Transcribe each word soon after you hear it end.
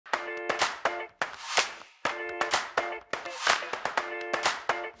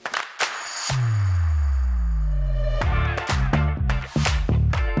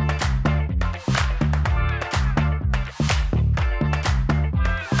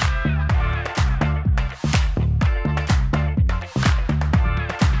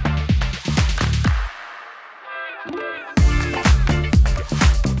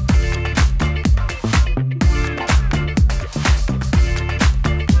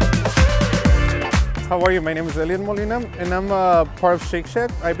How are you? My name is Elian Molina, and I'm part of Shake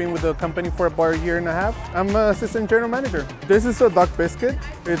Shack. I've been with the company for about a year and a half. I'm assistant general manager. This is a duck biscuit.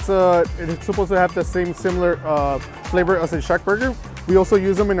 It's supposed to have the same similar flavor as a Shack burger. We also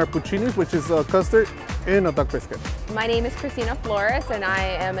use them in our puccinis, which is custard in a duck biscuit. My name is Christina Flores, and I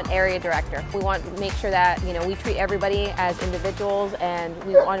am an area director. We want to make sure that we treat everybody as individuals, and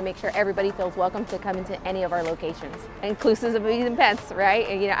we want to make sure everybody feels welcome to come into any of our locations, inclusive of even pets, right?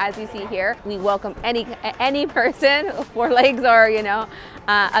 As you see here, we welcome any person, 4 legs or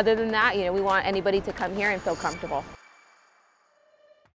other than that, we want anybody to come here and feel comfortable.